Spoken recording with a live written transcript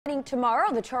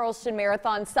Tomorrow, the Charleston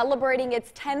Marathon, celebrating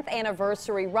its 10th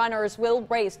anniversary. Runners will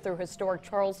race through historic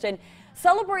Charleston,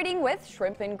 celebrating with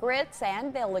shrimp and grits,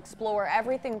 and they'll explore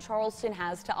everything Charleston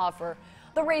has to offer.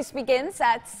 The race begins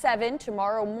at 7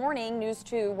 tomorrow morning. News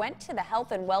 2 went to the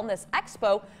Health and Wellness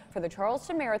Expo for the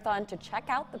Charleston Marathon to check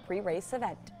out the pre-race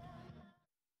event.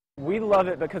 We love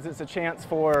it because it's a chance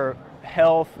for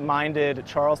health-minded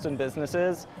Charleston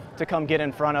businesses to come get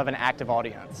in front of an active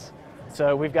audience.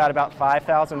 So we've got about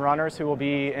 5,000 runners who will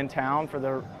be in town for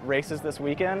the races this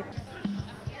weekend.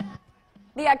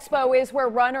 The expo is where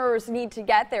runners need to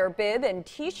get their bib and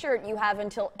t-shirt. You have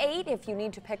until 8 if you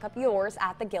need to pick up yours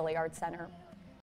at the Gilliard Center.